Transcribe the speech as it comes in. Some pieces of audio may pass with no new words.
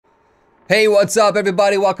Hey, what's up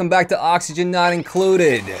everybody? Welcome back to Oxygen Not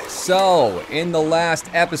Included. So, in the last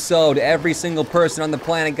episode, every single person on the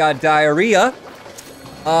planet got diarrhea.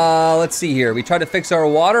 Let's see here. We tried to fix our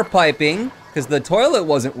water piping because the toilet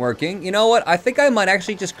wasn't working. You know what? I think I might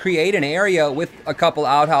actually just create an area with a couple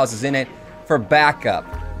outhouses in it for backup.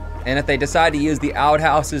 And if they decide to use the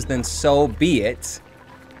outhouses, then so be it.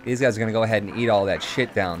 These guys are gonna go ahead and eat all that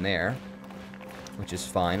shit down there, which is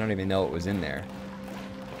fine. I don't even know what was in there.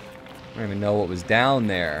 I don't even know what was down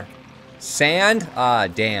there. Sand? Ah,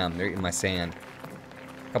 damn, they're eating my sand.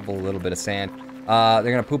 A little bit of sand. They're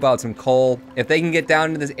gonna poop out some coal. If they can get down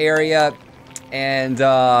into this area and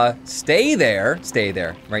stay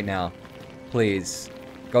there right now. Please,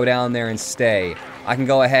 go down there and stay. I can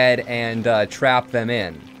go ahead and trap them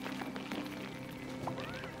in.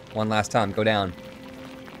 One last time, go down.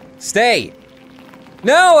 Stay!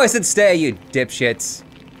 No, I said stay, you dipshits.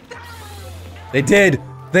 They did.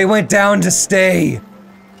 They went down to stay.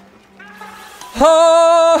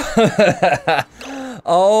 Oh!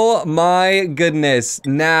 Oh my goodness.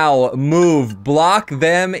 Now, move. Block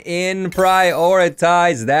them in.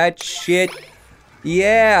 Prioritize that shit.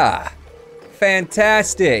 Yeah.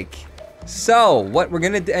 Fantastic. So, what we're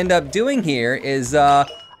gonna end up doing here is,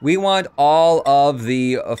 we want all of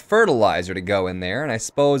the fertilizer to go in there. And I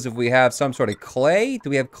suppose if we have some sort of clay. Do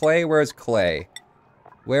we have clay? Where's clay?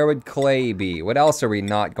 Where would clay be? What else are we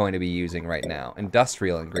not going to be using right now?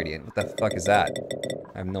 Industrial ingredient. What the fuck is that?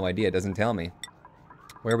 I have no idea. It doesn't tell me.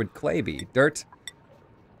 Where would clay be? Dirt?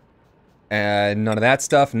 None of that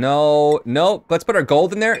stuff. No. Nope. Let's put our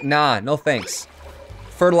gold in there. Nah, no thanks.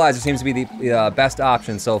 Fertilizer seems to be the best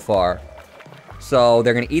option so far. So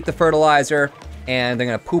they're going to eat the fertilizer and they're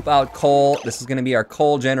going to poop out coal. This is going to be our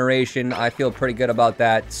coal generation. I feel pretty good about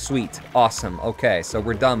that. Sweet. Awesome. Okay, so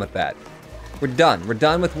we're done with that. We're done. We're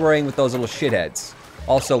done with worrying with those little shitheads.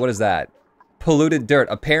 Also, what is that? Polluted dirt.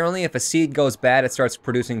 Apparently, if a seed goes bad, it starts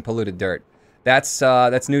producing polluted dirt. That's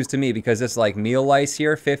news to me because this like meal lice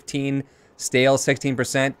here, 15 stale,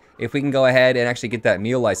 16%. If we can go ahead and actually get that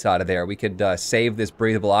meal lice out of there, we could save this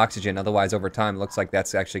breathable oxygen. Otherwise, over time, it looks like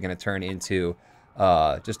that's actually going to turn into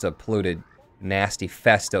just a polluted, nasty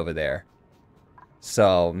fest over there.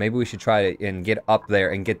 So maybe we should try to and get up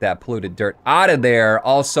there and get that polluted dirt out of there.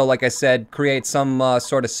 Also, like I said, create some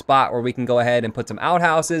sort of spot where we can go ahead and put some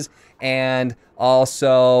outhouses and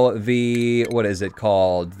also the, what is it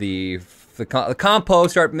called? The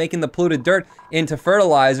compost, start making the polluted dirt into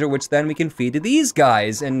fertilizer, which then we can feed to these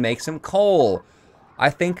guys and make some coal.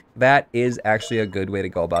 I think that is actually a good way to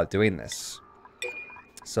go about doing this.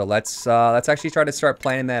 So let's actually try to start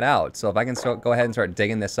planning that out. So if I can go ahead and start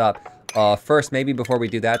digging this up. First, maybe before we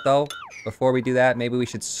do that though, maybe we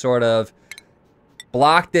should sort of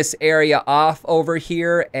block this area off over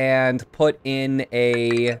here and put in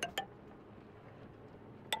a,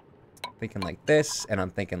 thinking like this, and I'm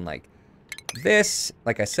thinking like this.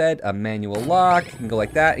 Like I said, a manual lock, and go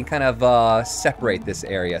like that, and kind of separate this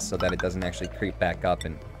area so that it doesn't actually creep back up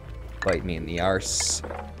and bite me in the arse.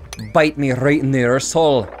 Bite me right in the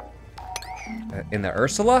arsehole. In the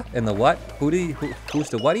Ursula? In the what? Who's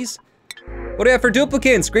the whaties? What do we have for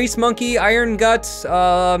duplicants? Grease monkey, iron gut.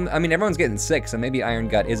 I mean, everyone's getting sick, so maybe iron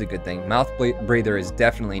gut is a good thing. Mouth breather is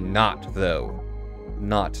definitely not, though.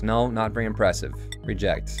 Not very impressive.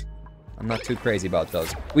 Reject. I'm not too crazy about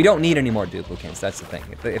those. We don't need any more duplicants, that's the thing.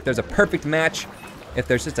 If there's a perfect match, if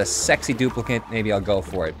there's just a sexy duplicant, maybe I'll go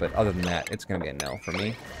for it. But other than that, it's gonna be a no for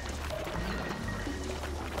me.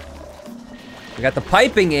 We got the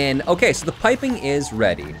piping in. Okay, so the piping is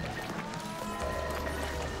ready.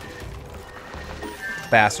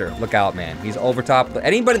 Basser, look out, man. He's over top.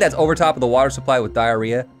 Anybody that's over top of the water supply with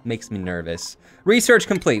diarrhea makes me nervous. Research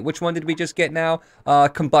complete. Which one did we just get now?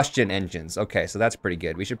 Combustion engines. Okay, so that's pretty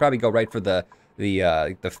good. We should probably go right for the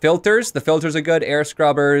filters. The filters are good. Air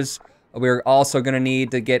scrubbers. We're also gonna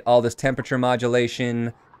need to get all this temperature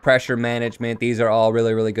modulation, pressure management. These are all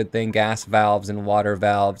really, really good things. Gas valves and water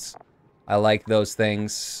valves. I like those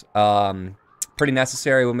things. Pretty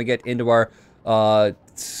necessary when we get into our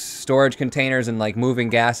storage containers and like moving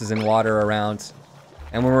gases and water around.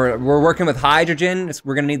 And when we're working with hydrogen,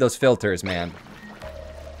 we're gonna need those filters, man.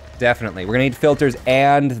 Definitely. We're gonna need filters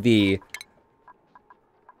and the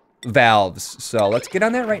valves. So let's get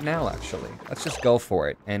on that right now, actually. Let's just go for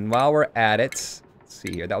it. And while we're at it, let's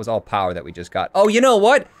see here. That was all power that we just got. Oh, you know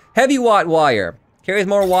what? Heavy watt wire. Carries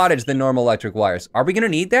more wattage than normal electric wires. Are we gonna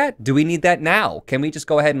need that? Do we need that now? Can we just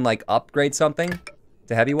go ahead and like upgrade something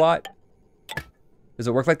to heavy watt? Does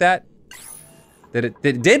it work like that? It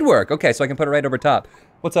did work. Okay, so I can put it right over top.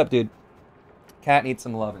 What's up, dude? Cat needs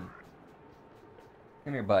some loving.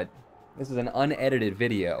 Come here, bud. This is an unedited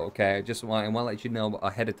video, okay? I want to let you know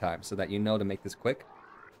ahead of time so that you know to make this quick.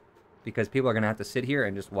 Because people are going to have to sit here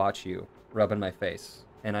and just watch you rub in my face.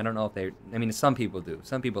 And I don't know if they... I mean, some people do.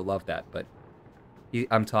 Some people love that, but...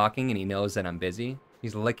 I'm talking and he knows that I'm busy.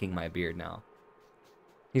 He's licking my beard now.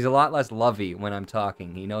 He's a lot less lovey when I'm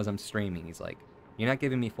talking. He knows I'm streaming. He's like, you're not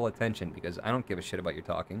giving me full attention because I don't give a shit about your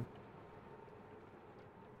talking.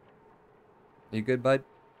 You good, bud?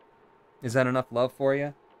 Is that enough love for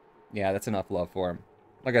you? Yeah, that's enough love for him.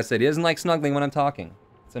 Like I said, he doesn't like snuggling when I'm talking.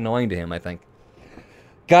 It's annoying to him, I think.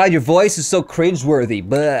 God, your voice is so cringeworthy.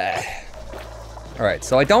 Blah. All right,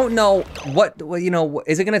 so I don't know what, you know,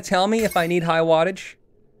 is it going to tell me if I need high wattage?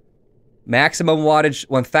 Maximum wattage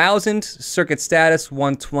 1000, circuit status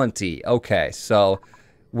 120. Okay, so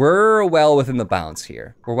we're well within the bounds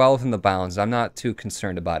here. We're well within the bounds. I'm not too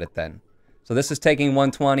concerned about it then. So this is taking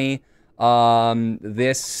 120.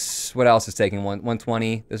 This, what else is taking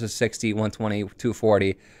 120? This is 60, 120,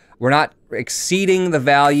 240. We're not exceeding the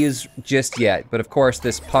values just yet, but of course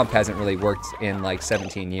this pump hasn't really worked in like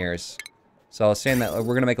 17 years. So I was saying that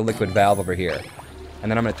we're gonna make a liquid valve over here,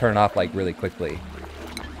 and then I'm gonna turn it off like really quickly.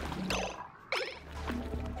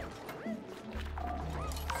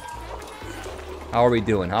 How are we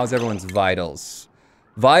doing? How's everyone's vitals?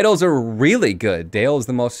 Vitals are really good. Dale is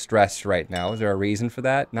the most stressed right now. Is there a reason for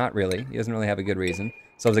that? Not really. He doesn't really have a good reason.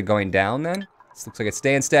 So is it going down then? This looks like it's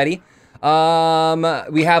staying steady. We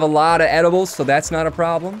have a lot of edibles, so that's not a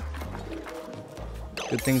problem.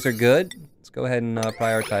 Good things are good. Let's go ahead and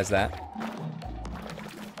prioritize that.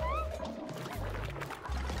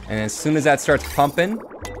 And as soon as that starts pumping,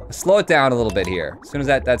 slow it down a little bit here. As soon as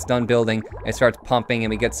that's done building, it starts pumping and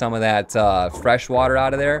we get some of that fresh water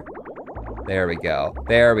out of there. There we go.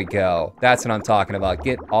 There we go. That's what I'm talking about.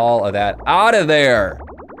 Get all of that out of there.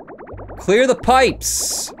 Clear the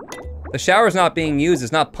pipes. The shower's not being used.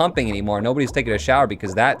 It's not pumping anymore. Nobody's taking a shower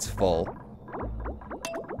because that's full.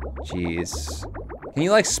 Jeez. Can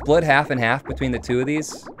you like split half and half between the two of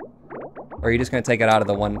these? Or are you just gonna take it out of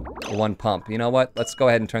the one pump? You know what? Let's go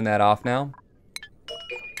ahead and turn that off now.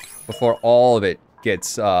 Before all of it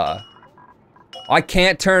gets, I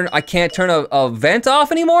can't turn a vent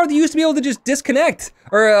off anymore? They used to be able to just disconnect.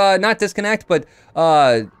 Or, not disconnect, but,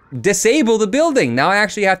 disable the building. Now I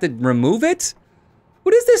actually have to remove it?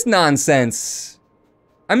 What is this nonsense?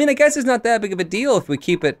 I mean, I guess it's not that big of a deal if we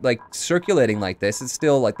keep it, like, circulating like this. It's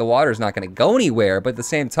still, like, the water's not gonna go anywhere, but at the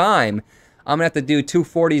same time, I'm gonna have to do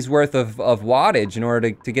 240's worth of wattage in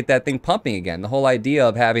order to get that thing pumping again. The whole idea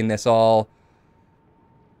of having this all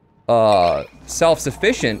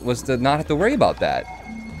self-sufficient was to not have to worry about that.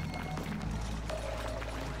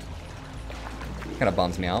 Kind of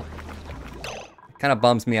bums me out. Kind of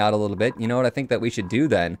bums me out a little bit. You know what I think that we should do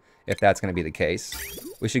then, if that's gonna be the case?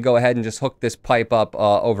 We should go ahead and just hook this pipe up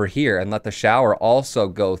over here and let the shower also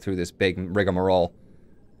go through this big rigmarole.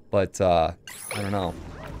 But, I don't know.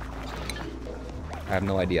 I have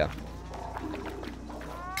no idea.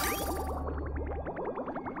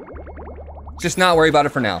 Just not worry about it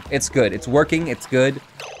for now. It's good. It's working. It's good.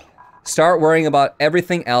 Start worrying about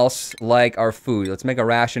everything else, like our food. Let's make a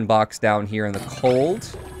ration box down here in the cold.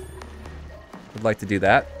 Would like to do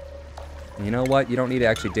that. And you know what? You don't need to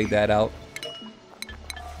actually dig that out.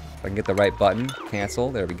 If I can get the right button.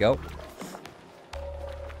 Cancel. There we go.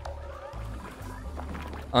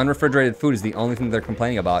 Unrefrigerated food is the only thing they're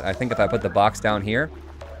complaining about. I think if I put the box down here,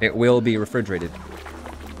 it will be refrigerated.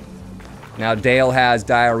 Now Dale has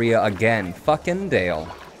diarrhea again. Fucking Dale.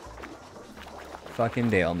 Fucking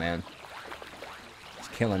Dale, man. It's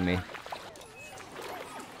killing me.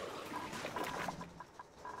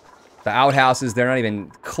 The outhouses, they're not even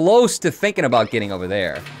close to thinking about getting over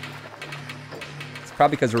there. It's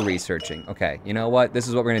probably because we're researching. Okay, you know what? This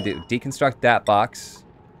is what we're gonna do. Deconstruct that box.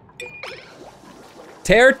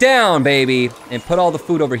 Tear it down, baby, and put all the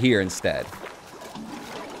food over here instead.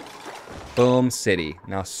 Boom, city.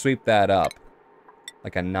 Now sweep that up.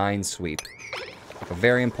 Like a 9 sweep. Like a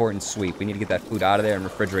very important sweep. We need to get that food out of there and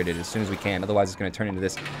refrigerate it as soon as we can. Otherwise, it's gonna turn into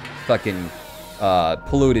this fucking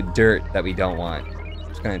polluted dirt that we don't want.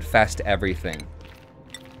 It's gonna infest everything.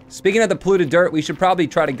 Speaking of the polluted dirt, we should probably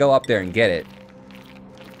try to go up there and get it.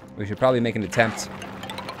 We should probably make an attempt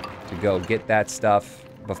to go get that stuff.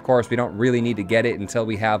 Of course, we don't really need to get it until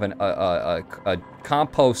we have a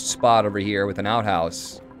compost spot over here with an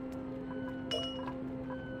outhouse.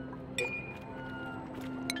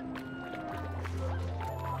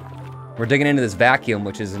 We're digging into this vacuum,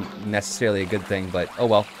 which isn't necessarily a good thing, but oh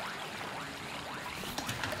well.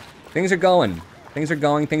 Things are going. Things are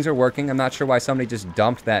going. Things are working. I'm not sure why somebody just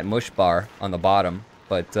dumped that mush bar on the bottom,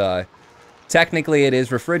 but technically it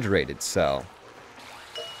is refrigerated, so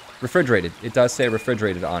Refrigerated. It does say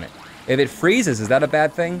refrigerated on it. If it freezes, is that a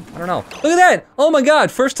bad thing? I don't know. Look at that! Oh my god,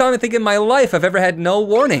 first time I think in my life I've ever had no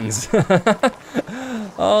warnings.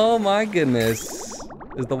 Oh my goodness.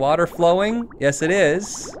 Is the water flowing? Yes, it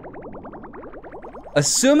is.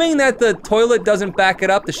 Assuming that the toilet doesn't back it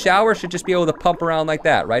up, the shower should just be able to pump around like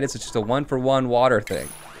that, right? It's just a 1-for-1 water thing.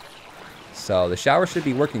 So the shower should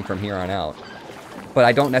be working from here on out. But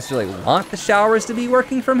I don't necessarily want the showers to be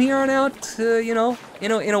working from here on out, you know,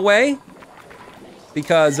 in a way.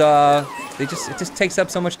 Because it just takes up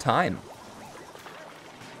so much time.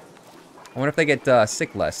 I wonder if they get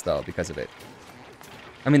sick less though because of it.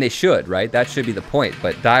 I mean, they should, right? That should be the point,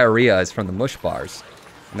 but diarrhea is from the mush bars.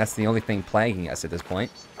 And that's the only thing plaguing us at this point.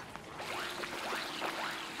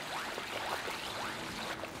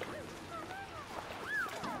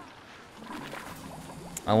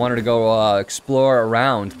 I wanted to go explore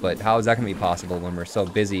around, but how is that gonna be possible when we're so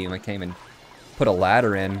busy and I can't even put a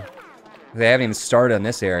ladder in? They haven't even started on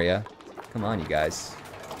this area. Come on, you guys.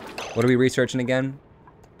 What are we researching again?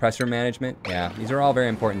 Pressure management? Yeah, these are all very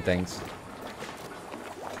important things.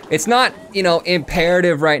 It's not, you know,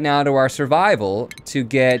 imperative right now to our survival to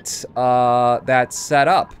get that set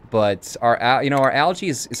up, but our, you know, our algae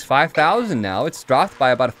is 5,000 now. It's dropped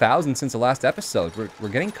by about 1,000 since the last episode. We're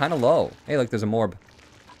getting kind of low. Hey, look, there's a morb.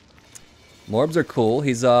 Morbs are cool.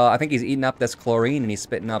 He's, I think he's eating up this chlorine and he's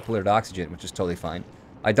spitting out polluted oxygen, which is totally fine.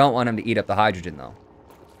 I don't want him to eat up the hydrogen, though.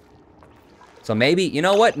 So maybe, you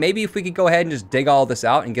know what? Maybe if we could go ahead and just dig all this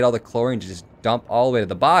out and get all the chlorine to just dump all the way to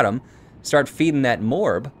the bottom, start feeding that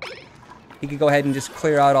morb, he could go ahead and just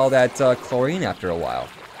clear out all that chlorine after a while.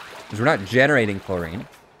 Because we're not generating chlorine.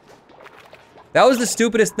 That was the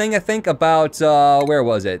stupidest thing, I think, about, where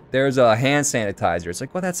was it? There's a hand sanitizer. It's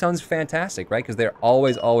like, well, that sounds fantastic, right? Because they're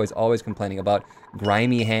always, always, always complaining about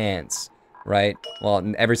grimy hands. Right?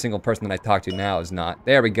 Well, every single person that I talk to now is not.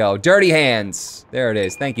 There we go. Dirty hands. There it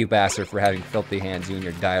is. Thank you, Bastard, for having filthy hands, you and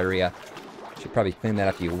your diarrhea. Should probably clean that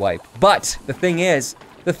after you wipe. But the thing is,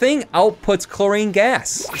 the thing outputs chlorine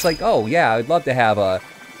gas. It's like, oh yeah, I'd love to have a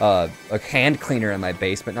hand cleaner in my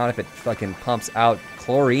base, but not if it fucking pumps out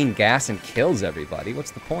chlorine gas and kills everybody. What's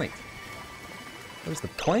the point? What's the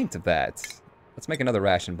point of that? Let's make another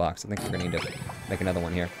ration box. I think we're gonna need to make another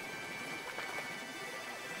one here.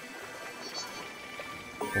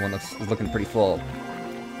 The one is looking pretty full.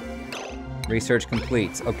 Research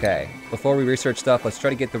complete. Okay. Before we research stuff, let's try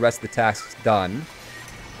to get the rest of the tasks done.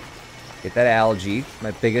 Get that algae,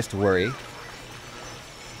 my biggest worry.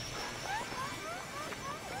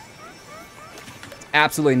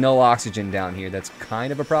 Absolutely no oxygen down here. That's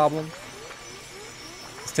kind of a problem.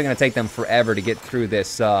 It's still gonna take them forever to get through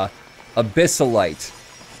this abyssalite.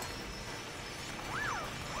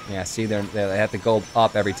 Yeah, see, they have to go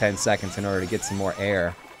up every 10 seconds in order to get some more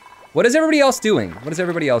air. What is everybody else doing? What is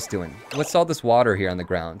everybody else doing? What's all this water here on the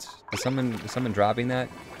ground? Is someone dropping that?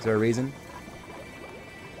 Is there a reason?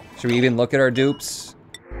 Should we even look at our dupes?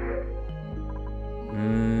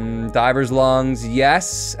 Diver's lungs,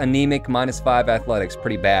 yes. Anemic, -5 athletics,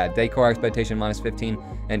 pretty bad. Decor expectation, -15,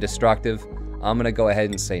 and destructive. I'm gonna go ahead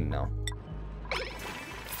and say no.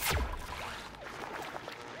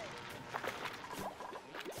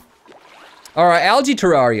 All right, algae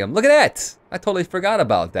terrarium. Look at that. I totally forgot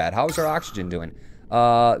about that. How's our oxygen doing?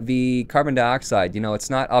 The carbon dioxide, you know, it's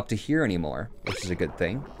not up to here anymore, which is a good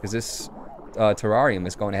thing, because this terrarium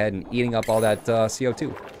is going ahead and eating up all that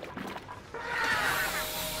CO2.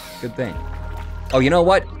 Good thing. Oh, you know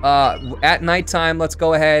what? At nighttime, let's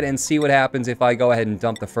go ahead and see what happens if I go ahead and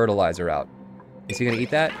dump the fertilizer out. Is he gonna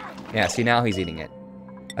eat that? Yeah, see, now he's eating it.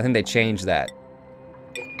 I think they changed that.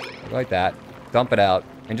 Like that. Dump it out.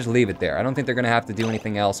 And just leave it there. I don't think they're gonna have to do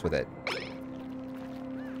anything else with it.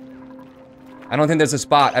 I don't think there's a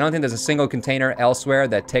spot, I don't think there's a single container elsewhere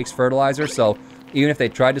that takes fertilizer, so even if they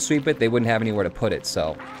tried to sweep it, they wouldn't have anywhere to put it,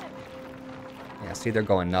 so. Yeah, see, they're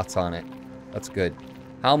going nuts on it. That's good.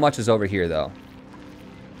 How much is over here, though?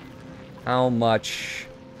 How much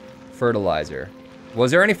fertilizer?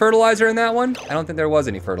 Was there any fertilizer in that one? I don't think there was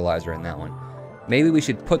any fertilizer in that one. Maybe we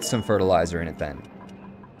should put some fertilizer in it then.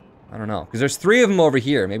 I don't know, because there's 3 of them over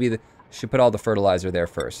here. Maybe we should put all the fertilizer there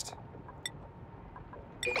first.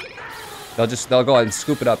 They'll go ahead and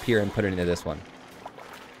scoop it up here and put it into this one.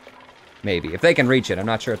 Maybe, if they can reach it. I'm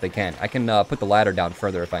not sure if they can. I can put the ladder down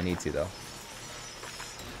further if I need to, though.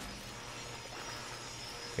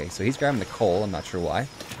 Okay, so he's grabbing the coal. I'm not sure why.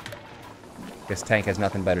 Guess tank has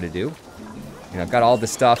nothing better to do. You know, I've got all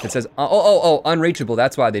this stuff that says, oh, unreachable.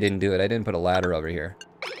 That's why they didn't do it. I didn't put a ladder over here.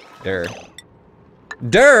 Durr.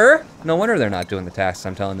 Durr! No wonder they're not doing the tasks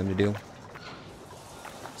I'm telling them to do.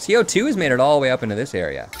 CO2 has made it all the way up into this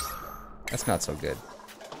area. That's not so good.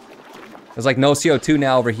 There's like no CO2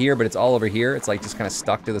 now over here, but it's all over here. It's like just kind of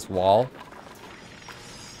stuck to this wall.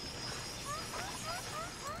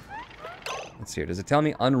 Let's see here. Does it tell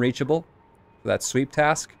me unreachable for that sweep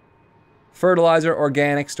task? Fertilizer,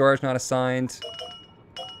 organic, storage not assigned.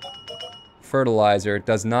 Fertilizer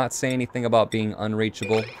does not say anything about being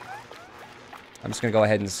unreachable. I'm just gonna go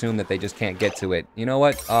ahead and assume that they just can't get to it. You know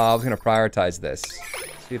what? I was gonna prioritize this.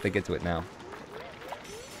 See if they get to it now.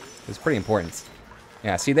 It's pretty important.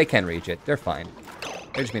 Yeah, see, they can reach it. They're fine.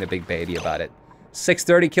 They're just being a big baby about it.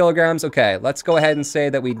 630 kilograms. Okay, let's go ahead and say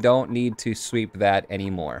that we don't need to sweep that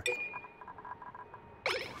anymore.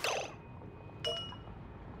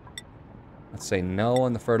 Let's say no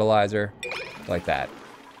on the fertilizer, like that.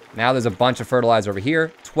 Now there's a bunch of fertilizer over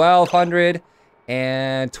here. 1,200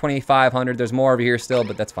 and 2,500. There's more over here still,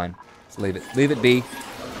 but that's fine. Let's leave it. Leave it be.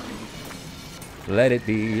 Let it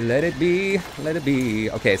be, let it be, let it be.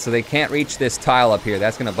 Okay, so they can't reach this tile up here.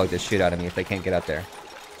 That's gonna bug the shit out of me if they can't get up there.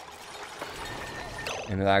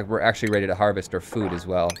 And we're actually ready to harvest our food as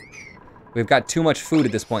well. We've got too much food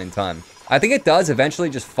at this point in time. I think it does eventually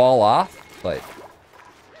just fall off, but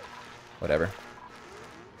whatever.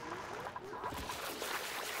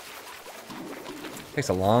 Takes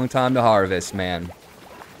a long time to harvest, man.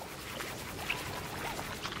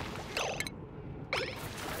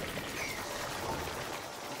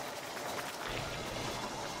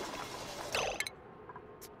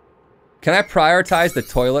 Can I prioritize the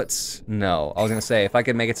toilets? No. I was gonna say, if I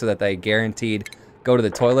could make it so that they guaranteed go to the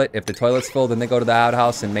toilet. If the toilet's full, then they go to the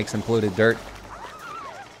outhouse and make some polluted dirt.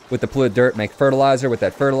 With the polluted dirt, make fertilizer. With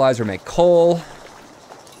that fertilizer, make coal.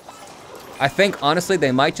 I think, honestly,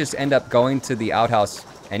 they might just end up going to the outhouse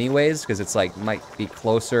anyways, because it's like, might be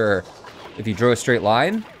closer if you drew a straight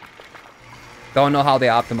line. Don't know how they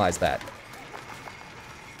optimize that.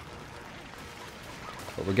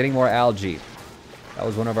 But we're getting more algae. That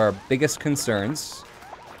was one of our biggest concerns.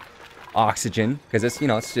 Oxygen, because it's, you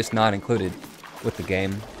know, it's just not included with the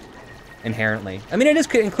game inherently. I mean, it is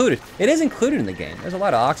included. It is included in the game. There's a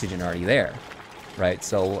lot of oxygen already there, right?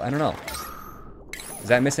 So, I don't know. Is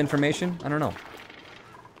that misinformation? I don't know.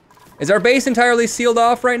 Is our base entirely sealed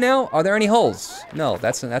off right now? Are there any holes? No,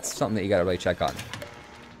 that's something that you gotta really check on.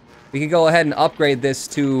 We can go ahead and upgrade this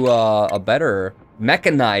to a better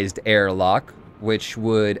mechanized airlock, which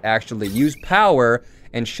would actually use power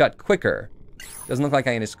and shut quicker. Doesn't look like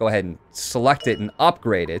I can just go ahead and select it and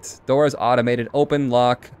upgrade it. Doors automated, open,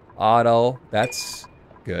 lock, auto. That's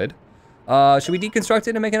good. Should we deconstruct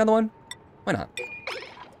it and make another one? Why not?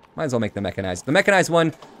 Might as well make the mechanized. The mechanized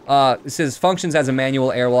one, this says functions as a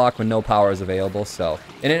manual airlock when no power is available, so.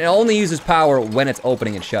 And it only uses power when it's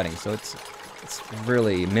opening and shutting, so it's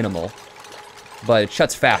really minimal. But it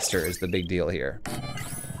shuts faster is the big deal here.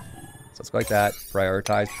 So let's go like that.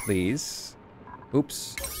 Prioritize, please.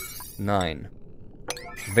 Oops. 9.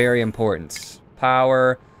 Very important.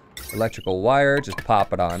 Power, electrical wire, just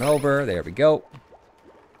pop it on over. There we go.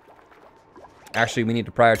 Actually, we need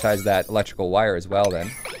to prioritize that electrical wire as well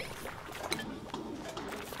then.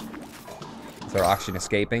 Is our oxygen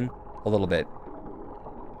escaping? A little bit.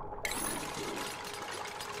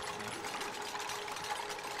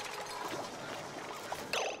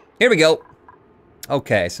 Here we go.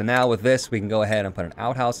 Okay, so now with this, we can go ahead and put an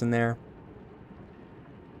outhouse in there.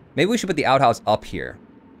 Maybe we should put the outhouse up here.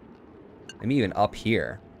 Maybe even up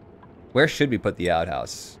here. Where should we put the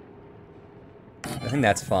outhouse? I think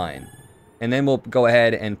that's fine. And then we'll go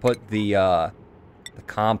ahead and put the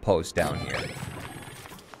compost down here.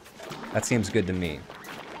 That seems good to me.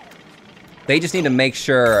 They just need to make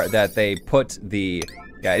sure that they put the...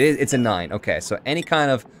 Yeah, it's a 9. Okay, so any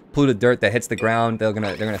kind of polluted dirt that hits the ground, they're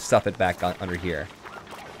gonna stuff it back under here.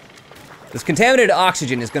 This contaminated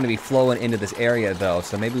oxygen is gonna be flowing into this area though,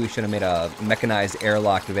 so maybe we should have made a mechanized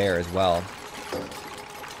airlock there as well.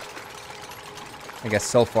 I guess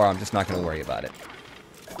so far I'm just not gonna worry about it.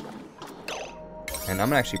 And I'm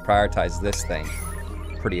gonna actually prioritize this thing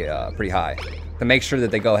pretty high to make sure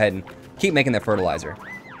that they go ahead and keep making their fertilizer.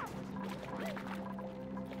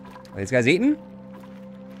 Are these guys eating?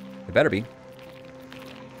 They better be.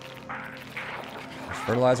 There's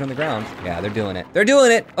fertilizer on the ground. Yeah, they're doing it. They're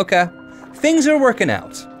doing it! Okay. Things are working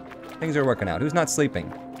out. Things are working out. Who's not sleeping?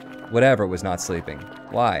 Whatever was not sleeping.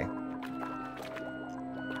 Why?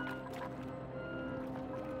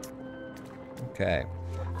 Okay.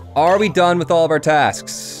 Are we done with all of our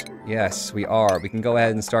tasks? Yes, we are. We can go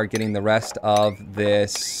ahead and start getting the rest of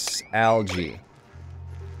this algae.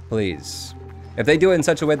 Please. If they do it in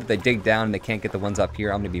such a way that they dig down and they can't get the ones up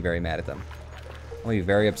here, I'm gonna be very mad at them. I'm gonna be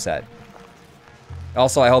very upset.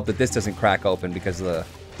 Also, I hope that this doesn't crack open because of the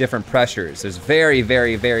different pressures. There's very,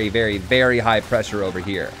 very, very, very, very high pressure over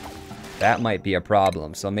here. That might be a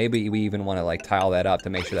problem. So maybe we even want to like tile that up to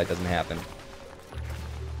make sure that doesn't happen.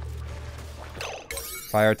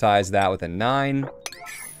 Prioritize that with a 9.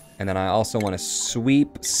 And then I also want to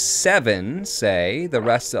sweep 7, say, the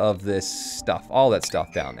rest of this stuff, all that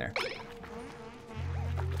stuff down there.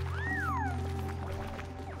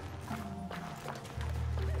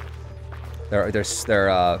 They're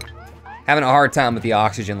having a hard time with the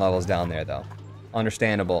oxygen levels down there, though.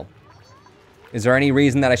 Understandable. Is there any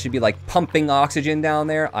reason that I should be, like, pumping oxygen down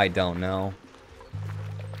there? I don't know.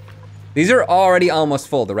 These are already almost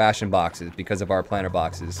full, the ration boxes, because of our planter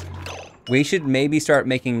boxes. We should maybe start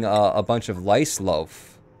making a bunch of lice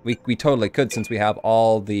loaf. We totally could, since we have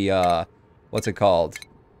all the, what's it called?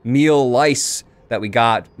 Meal lice that we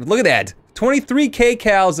got. Look at that! 23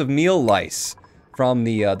 kcals of meal lice from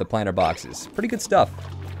the planter boxes. Pretty good stuff.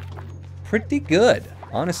 Pretty good,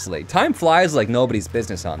 honestly. Time flies like nobody's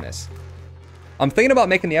business on this. I'm thinking about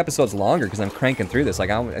making the episodes longer because I'm cranking through this. Like,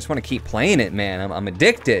 I just want to keep playing it, man. I'm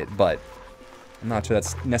addicted, but I'm not sure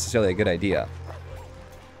that's necessarily a good idea.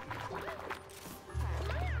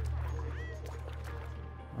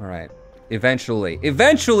 All right. Eventually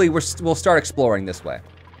we'll start exploring this way.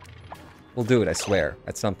 We'll do it, I swear,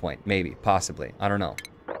 at some point. Maybe, possibly. I don't know.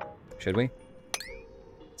 Should we?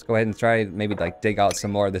 Let's go ahead and try maybe like dig out some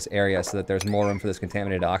more of this area so that there's more room for this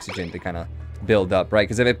contaminated oxygen to kind of build up, right?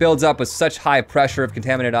 Because if it builds up with such high pressure of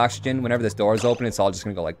contaminated oxygen, whenever this door is open, it's all just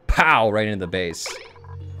gonna go like pow right into the base.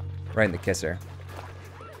 Right in the kisser.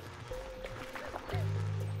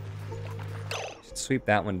 Should sweep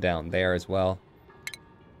that one down there as well.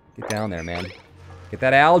 Get down there, man. Get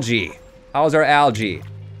that algae. How's our algae?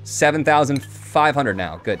 7,500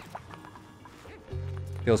 now. Good.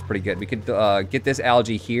 Feels pretty good. We could get this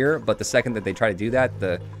algae here, but the second that they try to do that,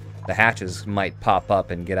 the hatches might pop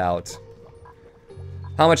up and get out.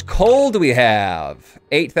 How much coal do we have?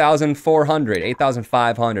 8,400,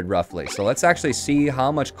 8,500 roughly. So let's actually see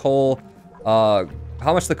how much coal, how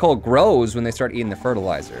much the coal grows when they start eating the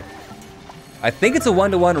fertilizer. I think it's a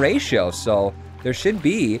 1-to-1 ratio, so there should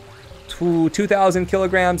be 2,000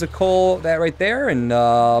 kilograms of coal that right there, and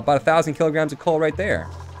about 1,000 kilograms of coal right there.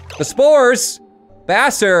 The spores!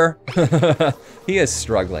 Basser! He is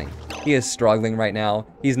struggling. He is struggling right now.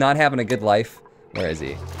 He's not having a good life. Where is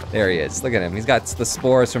he? There he is. Look at him. He's got the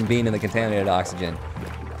spores from being in the contaminated oxygen.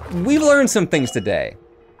 We've learned some things today.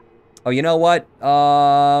 Oh, you know what?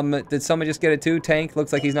 Did someone just get it too? Tank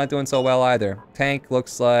looks like he's not doing so well either. Tank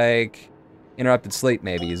looks like interrupted sleep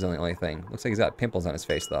maybe is the only thing. Looks like he's got pimples on his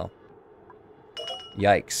face though.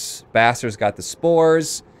 Yikes. Basser's got the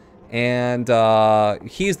spores. And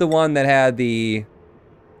he's the one that had the...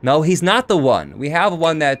 No, he's not the one. We have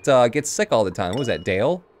one that gets sick all the time. What was that,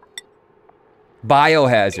 Dale?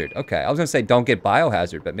 Biohazard. Okay, I was gonna say don't get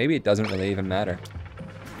biohazard, but maybe it doesn't really even matter.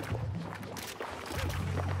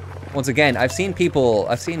 Once again, I've seen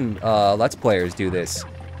Let's Players do this.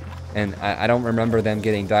 And I don't remember them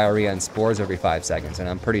getting diarrhea and spores every 5 seconds. And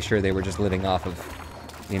I'm pretty sure they were just living off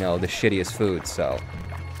of, you know, the shittiest food, so...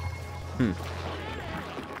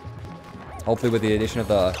 Hopefully with the addition of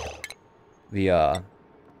the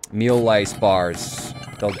meal lice bars,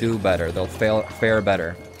 they'll do better. They'll fare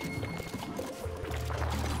better.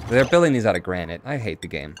 They're building these out of granite. I hate the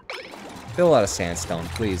game. Build out of sandstone,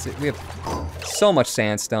 please. We have so much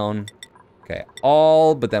sandstone. Okay,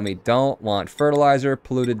 all, but then we don't want fertilizer,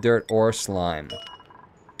 polluted dirt, or slime.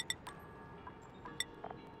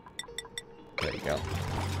 There we go.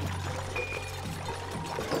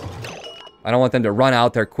 I don't want them to run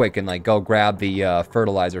out there quick and like go grab the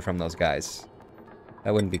fertilizer from those guys.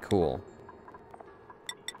 That wouldn't be cool.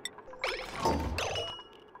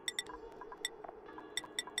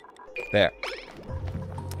 There.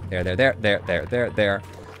 There.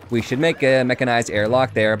 We should make a mechanized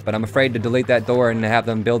airlock there, but I'm afraid to delete that door and have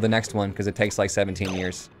them build the next one because it takes like 17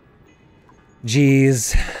 years.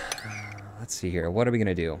 Jeez. Let's see here. What are we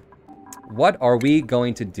gonna do? What are we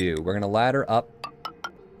going to do? We're gonna ladder up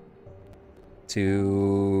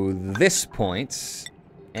to this point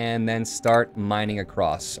and then start mining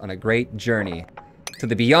across on a great journey to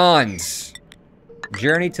the beyond.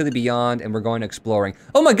 Journey to the beyond, and we're going exploring.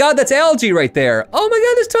 Oh my god, that's algae right there. Oh my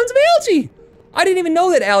god, there's tons of algae. I didn't even know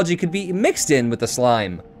that algae could be mixed in with the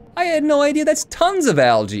slime. I had no idea that's tons of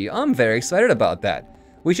algae. I'm very excited about that.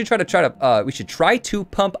 We should try to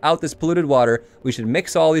pump out this polluted water. We should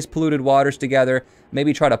mix all these polluted waters together,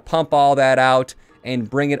 maybe try to pump all that out and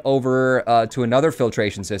bring it over to another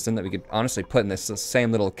filtration system that we could honestly put in this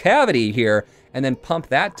same little cavity here and then pump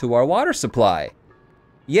that to our water supply.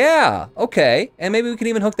 Yeah, okay, and maybe we can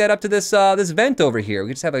even hook that up to this this vent over here.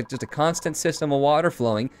 We just have just a constant system of water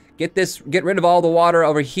flowing. Get rid of all the water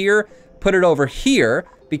over here, put it over here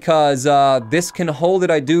because this can hold it,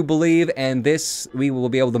 I do believe, and this, we will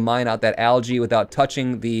be able to mine out that algae without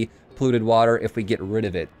touching the polluted water if we get rid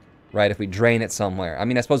of it, right? If we drain it somewhere. I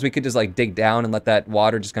mean, I suppose we could just like dig down and let that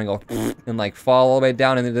water just kind of go and like fall all the way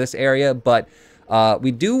down into this area, but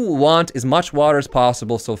we do want as much water as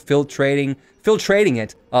possible, so filtering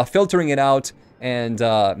it out and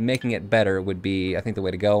making it better would be, I think, the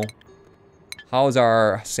way to go. How's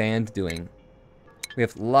our sand doing? We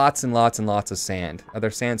have lots and lots and lots of sand. Are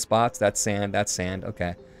there sand spots? That's sand,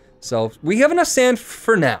 okay. So we have enough sand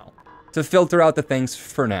for now to filter out the things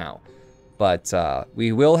for now. But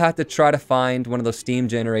we will have to try to find one of those steam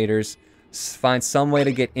generators, find some way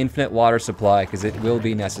to get infinite water supply, because it will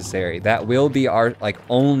be necessary. That will be our like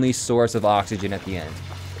only source of oxygen at the end.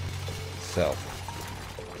 So,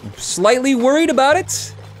 slightly worried about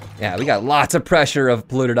it. Yeah, we got lots of pressure of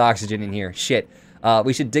polluted oxygen in here. Shit.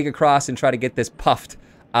 We should dig across and try to get this puffed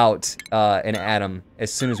out an atom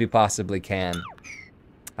as soon as we possibly can.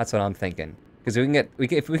 That's what I'm thinking. Because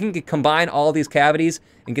if we can combine all these cavities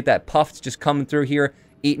and get that puffed just coming through here,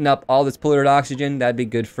 eating up all this polluted oxygen, that'd be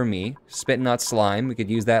good for me. Spitting out slime, we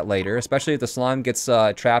could use that later. Especially if the slime gets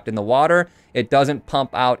trapped in the water, it doesn't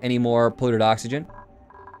pump out any more polluted oxygen.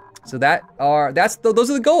 So those are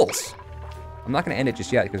the goals. I'm not gonna end it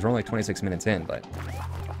just yet because we're only 26 minutes in, but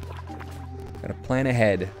gotta plan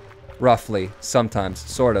ahead, roughly, sometimes,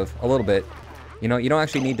 sort of, a little bit. You know, you don't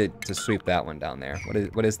actually need to sweep that one down there.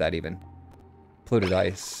 What is that even? Polluted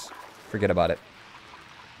ice. Forget about it.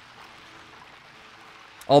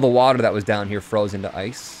 All the water that was down here froze into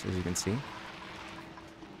ice, as you can see.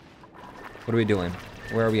 What are we doing?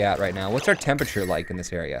 Where are we at right now? What's our temperature like in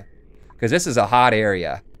this area? Because this is a hot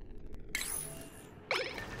area.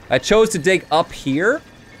 I chose to dig up here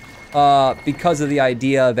because of the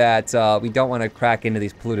idea that we don't want to crack into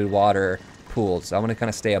these polluted water pools. I want to kind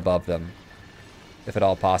of stay above them, if at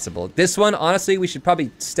all possible. This one, honestly, we should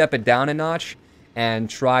probably step it down a notch and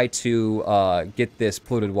try to get this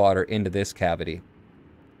polluted water into this cavity.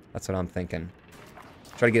 That's what I'm thinking.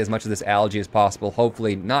 Try to get as much of this algae as possible.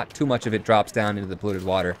 Hopefully not too much of it drops down into the polluted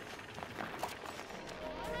water.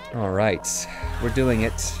 All right, we're doing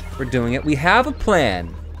it. We're doing it. We have a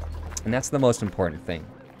plan, and that's the most important thing.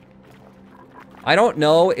 I don't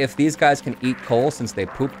know if these guys can eat coal since they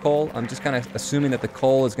poop coal. I'm just kind of assuming that the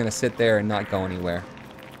coal is going to sit there and not go anywhere.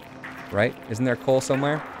 Right? Isn't there coal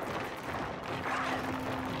somewhere?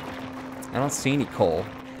 I don't see any coal.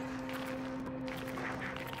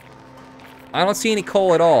 I don't see any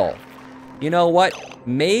coal at all. You know what?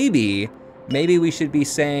 Maybe we should be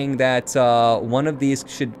saying that one of these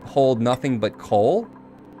should hold nothing but coal.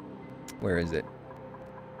 Where is it?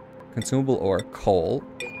 Consumable ore, coal.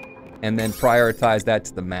 And then prioritize that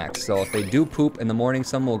to the max. So if they do poop in the morning,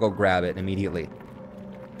 someone will go grab it immediately.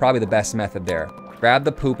 Probably the best method there. Grab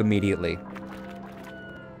the poop immediately.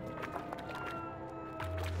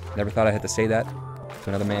 Never thought I had to say that to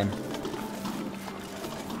another man.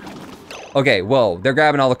 Okay, whoa, they're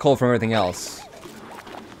grabbing all the coal from everything else.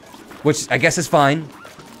 Which I guess is fine.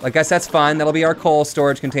 I guess that's fine, that'll be our coal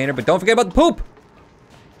storage container, but don't forget about the poop!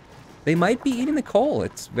 They might be eating the coal,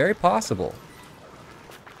 it's very possible.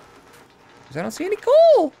 Because I don't see any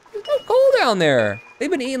coal! There's no coal down there! They've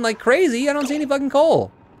been eating like crazy, I don't see any fucking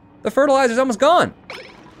coal. The fertilizer's almost gone.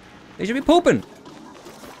 They should be pooping.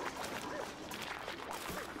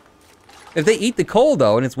 If they eat the coal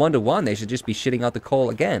though, and it's 1-to-1, they should just be shitting out the coal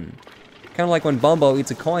again. Kind of like when Bumbo eats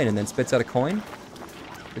a coin and then spits out a coin.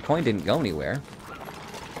 The coin didn't go anywhere.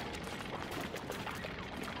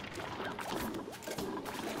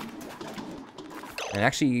 And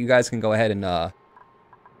actually, you guys can go ahead and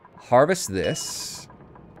harvest this.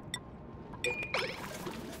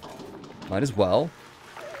 Might as well.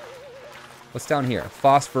 What's down here?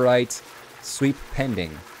 Phosphorite, sweep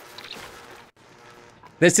pending.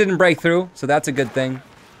 This didn't break through, so that's a good thing.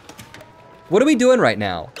 What are we doing right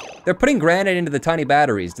now? They're putting granite into the tiny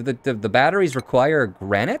batteries. Do the batteries require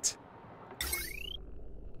granite?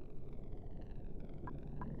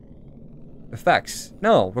 Effects.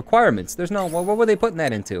 No, requirements. There's no, what were they putting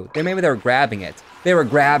that into? Maybe they were grabbing it. They were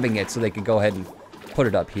grabbing it so they could go ahead and put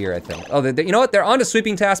it up here, I think. Oh, you know what? They're on to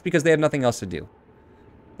sweeping tasks because they have nothing else to do.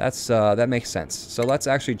 That makes sense. So let's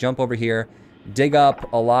actually jump over here, dig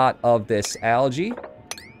up a lot of this algae.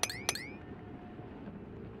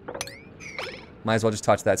 Might as well just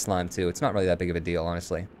touch that slime too. It's not really that big of a deal,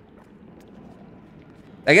 honestly.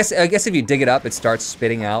 I guess if you dig it up, it starts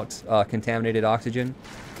spitting out contaminated oxygen.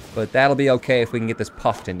 But that'll be okay if we can get this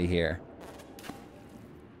puffed into here.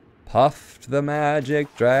 Puffed the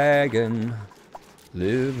magic dragon,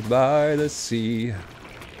 lived by the sea.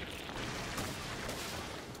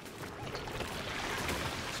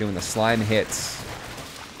 See, when the slime hits.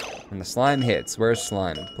 When the slime hits, where's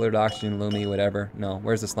slime? Polluted oxygen, Lumi, whatever. No,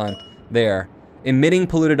 where's the slime? There. Emitting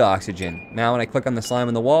polluted oxygen. Now when I click on the slime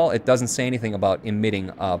on the wall, it doesn't say anything about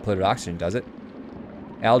emitting polluted oxygen, does it?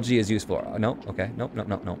 Algae is useful. No, okay, nope, nope,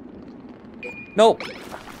 nope, nope. Nope!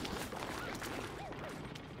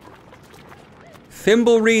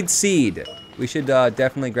 Thimbleweed seed. We should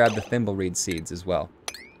definitely grab the thimbleweed seeds as well.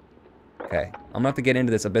 Okay, I'm gonna have to get into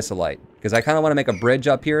this abyssalite, because I kind of want to make a bridge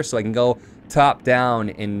up here so I can go top down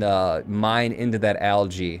and mine into that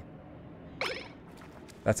algae.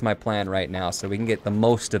 That's my plan right now, so we can get the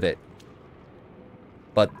most of it.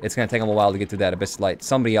 But it's gonna take them a while to get through that abyssalite.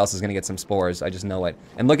 Somebody else is gonna get some spores, I just know it.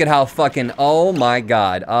 And look at how fucking, oh my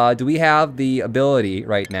god. Do we have the ability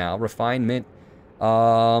right now? Refinement.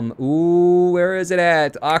 Ooh, where is it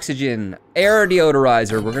at? Oxygen. Air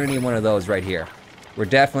deodorizer. We're gonna need one of those right here. We're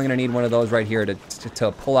definitely gonna need one of those right here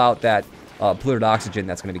to pull out that polluted oxygen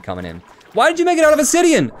that's gonna be coming in. Why did you make it out of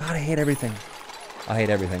obsidian? God, I hate everything. I hate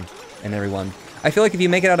everything and everyone. I feel like if you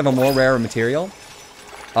make it out of a more rare material,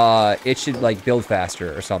 it should like build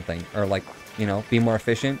faster or something, or like, you know, be more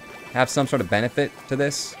efficient, have some sort of benefit to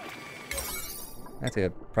this. I have to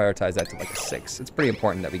prioritize that to like a 6. It's pretty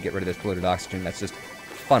important that we get rid of this polluted oxygen that's just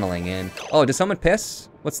funneling in. Oh, did someone piss?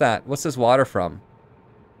 What's that? What's this water from?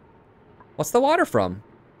 What's the water from?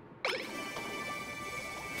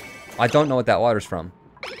 I don't know what that water's from.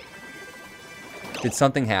 Did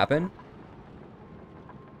something happen?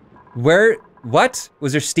 Where? What?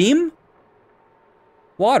 Was there steam?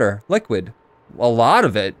 Water, liquid. A lot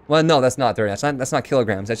of it. Well, no, that's not there. That's not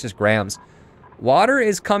kilograms. That's just grams. Water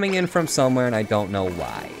is coming in from somewhere, and I don't know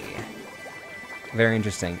why. Very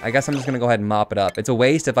interesting. I guess I'm just gonna go ahead and mop it up. It's a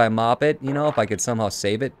waste if I mop it, you know, if I could somehow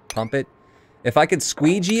save it, pump it. If I could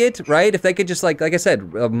squeegee it, right? If they could just like I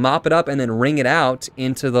said, mop it up and then wring it out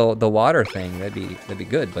into the water thing, that'd be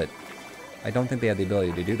good. But I don't think they have the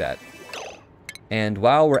ability to do that. And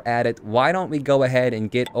while we're at it, why don't we go ahead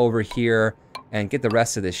and get over here and get the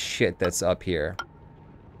rest of this shit that's up here?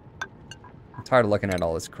 I'm tired of looking at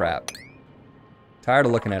all this crap. Tired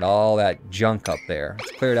of looking at all that junk up there.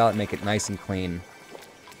 Let's clear it out and make it nice and clean.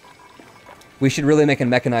 We should really make a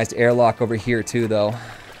mechanized airlock over here too, though.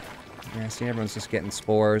 Yeah, see, everyone's just getting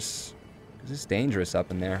spores. This is dangerous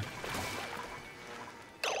up in there.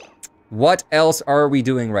 What else are we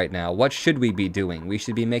doing right now? What should we be doing? We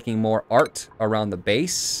should be making more art around the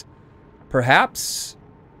base. Perhaps.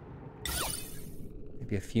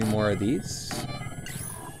 Maybe a few more of these.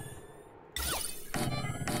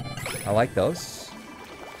 I like those.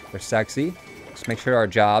 They're sexy. Just make sure our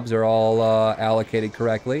jobs are all allocated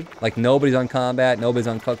correctly. Like nobody's on combat, nobody's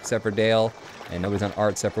on cook except for Dale, and nobody's on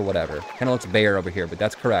art except for whatever. Kind of looks bare over here, but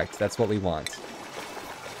that's correct. That's what we want.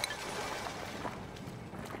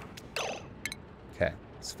 Okay,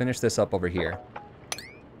 let's finish this up over here.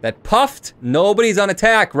 That puffed, nobody's on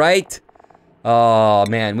attack, right? Oh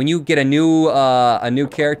man, when you get a new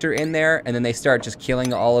character in there and then they start just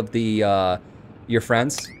killing all of the your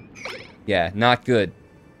friends, yeah, not good.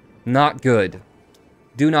 Not good.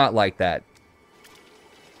 Do not like that.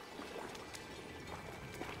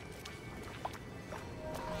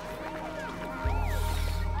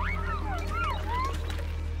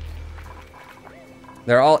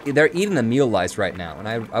 They're eating the meal lice right now, and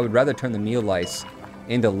I would rather turn the meal lice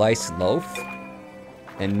into lice loaf.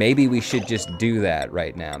 And maybe we should just do that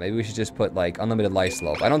right now. Maybe we should just put like unlimited lice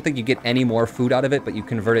loaf. I don't think you get any more food out of it, but you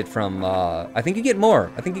convert it from, I think you get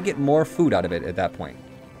more. I think you get more food out of it at that point.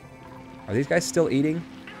 Are these guys still eating?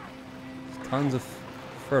 There's tons of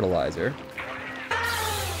fertilizer.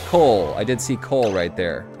 Coal, I did see coal right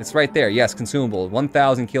there. It's right there, yes, consumable,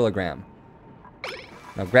 1,000 kilogram.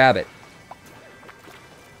 Now grab it.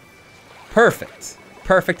 Perfect.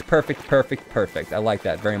 Perfect, perfect, perfect, perfect. I like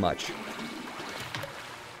that very much.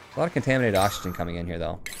 A lot of contaminated oxygen coming in here,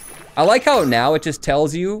 though. I like how now it just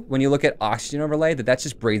tells you, when you look at oxygen overlay, that that's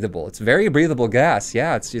just breathable. It's very breathable gas.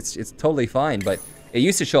 Yeah, it's totally fine, but it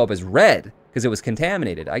used to show up as red because it was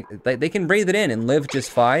contaminated. They can breathe it in and live just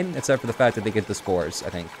fine, except for the fact that they get the spores, I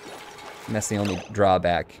think. And that's the only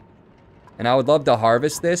drawback. And I would love to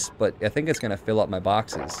harvest this, but I think it's gonna fill up my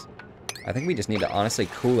boxes. I think we just need to honestly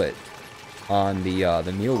cool it on the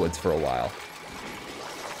mealwoods for a while.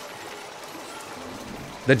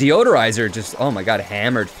 The deodorizer just, oh my god,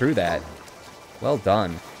 hammered through that. Well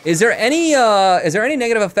done. Is there any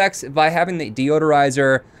negative effects by having the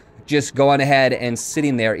deodorizer just go on ahead and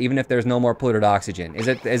sitting there, even if there's no more polluted oxygen? Is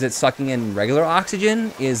it sucking in regular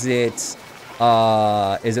oxygen? Is it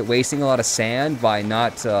wasting a lot of sand by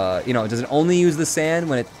not, you know, does it only use the sand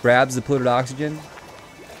when it grabs the polluted oxygen?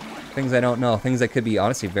 Things I don't know. Things that could be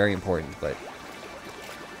honestly very important, but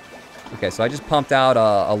Okay, so I just pumped out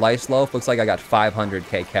a lice loaf. Looks like I got 500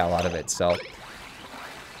 kcal out of it, so...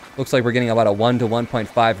 Looks like we're getting about a 1 to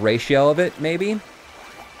 1.5 ratio of it, maybe?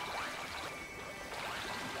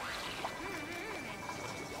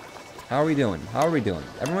 How are we doing? How are we doing?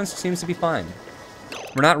 Everyone seems to be fine.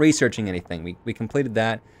 We're not researching anything. We completed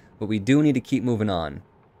that, but we do need to keep moving on.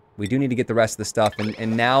 We do need to get the rest of the stuff,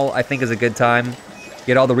 and now I think is a good time.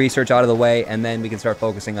 Get all the research out of the way, and then we can start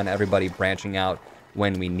focusing on everybody branching out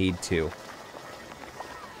when we need to.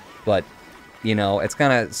 But, you know, it's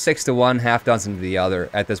kind of 6 to 1, half dozen to the other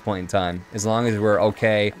at this point in time. As long as we're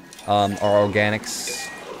okay. Our organics,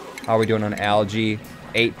 how are we doing on algae?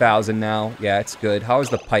 8,000 now. Yeah, it's good. How is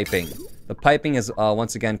the piping? The piping is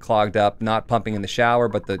once again clogged up. Not pumping in the shower,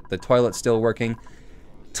 but the toilet's still working.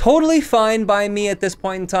 Totally fine by me at this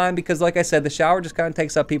point in time because, like I said, the shower just kind of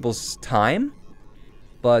takes up people's time.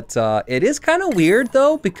 But it is kind of weird,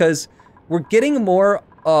 though, because we're getting more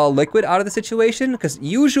liquid out of the situation. Because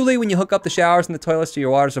usually when you hook up the showers and the toilets to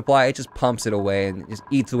your water supply, it just pumps it away and just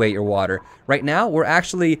eats away your water. Right now, we're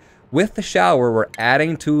actually, with the shower, we're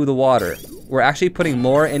adding to the water. We're actually putting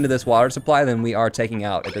more into this water supply than we are taking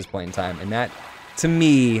out at this point in time. And that, to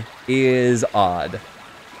me, is odd.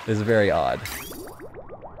 It is very odd.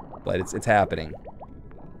 But it's happening.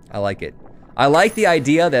 I like it. I like the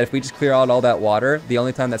idea that if we just clear out all that water, the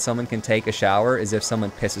only time that someone can take a shower is if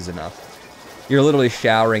someone pisses enough. You're literally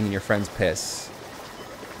showering in your friend's piss.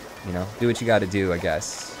 You know, do what you gotta do, I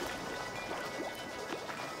guess.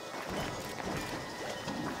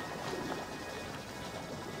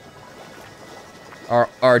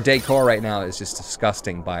 Our decor right now is just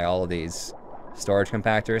disgusting by all of these storage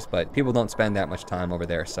compactors, but people don't spend that much time over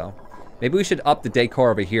there, so. Maybe we should up the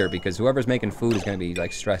decor over here because whoever's making food is gonna be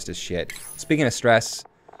like stressed as shit. Speaking of stress,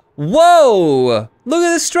 whoa! Look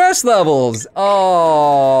at the stress levels!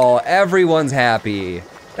 Oh, everyone's happy.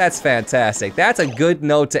 That's fantastic. That's a good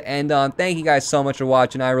note to end on. Thank you guys so much for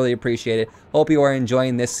watching. I really appreciate it. Hope you are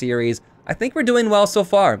enjoying this series. I think we're doing well so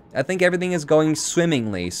far. I think everything is going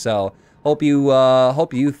swimmingly, so hope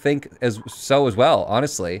you think so as well,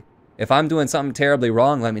 honestly. If I'm doing something terribly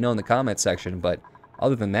wrong, let me know in the comments section, but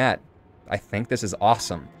other than that, I think this is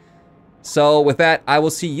awesome. So with that, I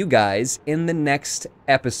will see you guys in the next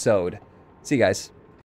episode. See you guys.